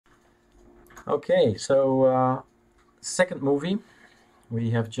Okay, so second movie, we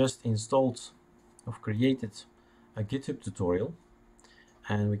have just installed or created a GitHub tutorial,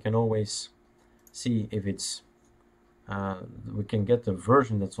 and we can always see if it's we can get the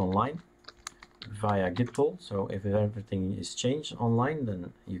version that's online via Git pull. So if everything is changed online,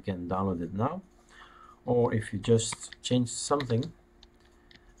 then you can download it now. Or if you just change something,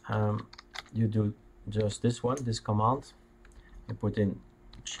 you do just this command. You put in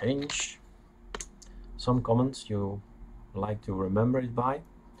change some comments you like to remember it by,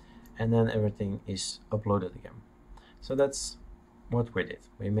 and then everything is uploaded again. So that's what we did.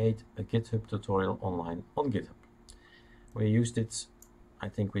 We made a GitHub tutorial online on GitHub. We used it, I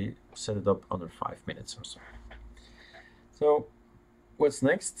think we set it up under 5 minutes or so. So what's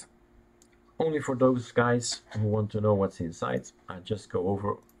next? Only for those guys who want to know what's inside, I just go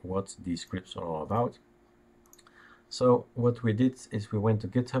over what these scripts are all about. So what we did is we went to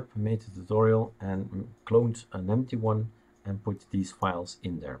GitHub, made a tutorial, and cloned an empty one and put these files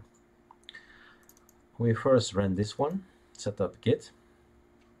in there. We first ran this one, set up Git,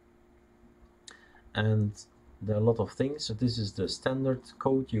 and there are a lot of things. So this is the standard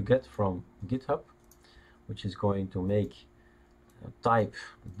code you get from GitHub, which is going to make type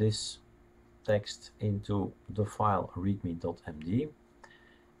this text into the file readme.md,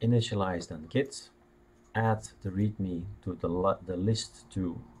 initialize then Git, add the readme to the list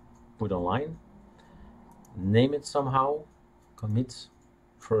to put online, name it somehow, commit,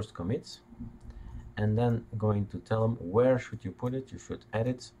 first commit, and then going to tell them where should you put it. You should add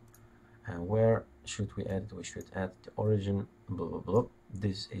it, and where should we add it? We should add the origin, blah blah blah.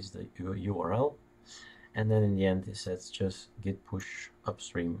 This is the URL, and then in the end it says just git push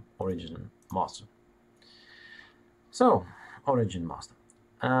upstream origin master. So origin master,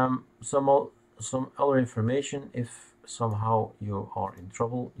 some other information. If somehow you are in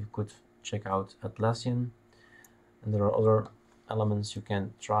trouble, you could check out Atlassian, and there are other elements you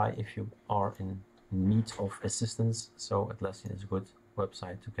can try if you are in need of assistance. So Atlassian is a good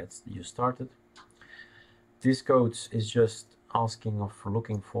website to get you started. This code is just asking of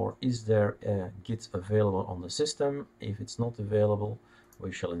looking for, is there a Git available on the system? If it's not available,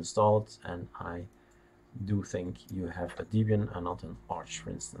 we shall install it, and I do think you have a Debian and not an Arch, for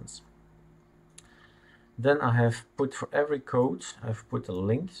instance. Then I have put for every code, I've put a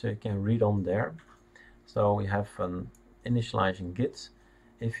link so you can read on there. So we have an initializing Git.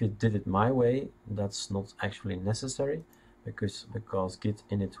 If you did it my way, that's not actually necessary, because Git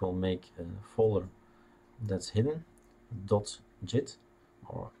init will make a folder that's hidden, .git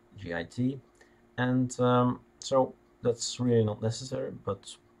or git, and so that's really not necessary,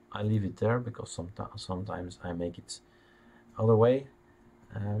 but I leave it there because sometimes I make it other way.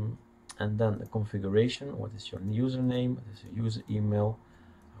 And then the configuration, what is your username, what is your user email.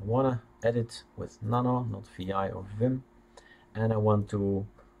 I want to edit with nano, not vi or vim, and I want to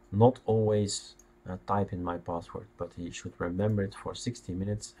not always type in my password, but he should remember it for 60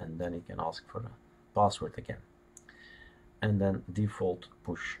 minutes, and then he can ask for the password again. And then default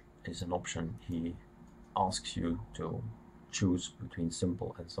push is an option. He asks you to choose between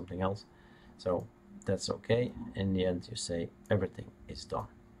simple and something else, so that's okay. In the end you say everything is done.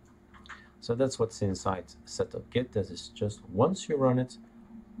 So that's what's inside setup Git. That is just once you run it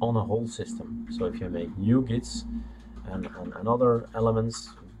on a whole system. So if you make new Gits and other elements,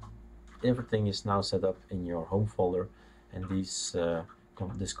 everything is now set up in your home folder, and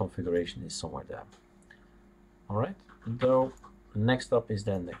this configuration is somewhere there. All right. So next up is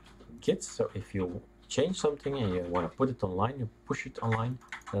then the Git. So if you change something and you want to put it online, you push it online.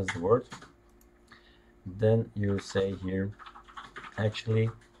 That's the word. Then you say here, actually,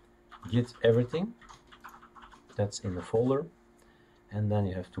 Git everything that's in the folder, and then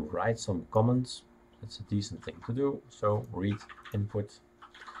you have to write some comments. That's a decent thing to do. So read input,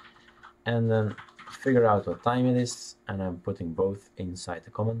 and then figure out what time it is, and I'm putting both inside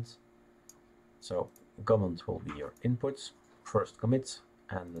the comment. So comment will be your input, first commit,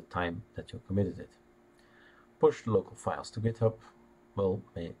 and the time that you committed it. Push the local files to GitHub will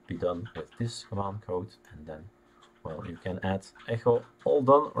be done with this command code, and then, well, you can add echo all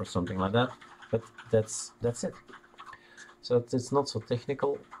done or something like that, but that's it. So it's not so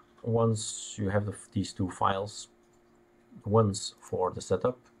technical. Once you have these two files, once for the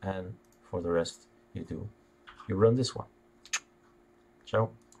setup, and for the rest you run this one.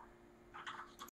 Ciao.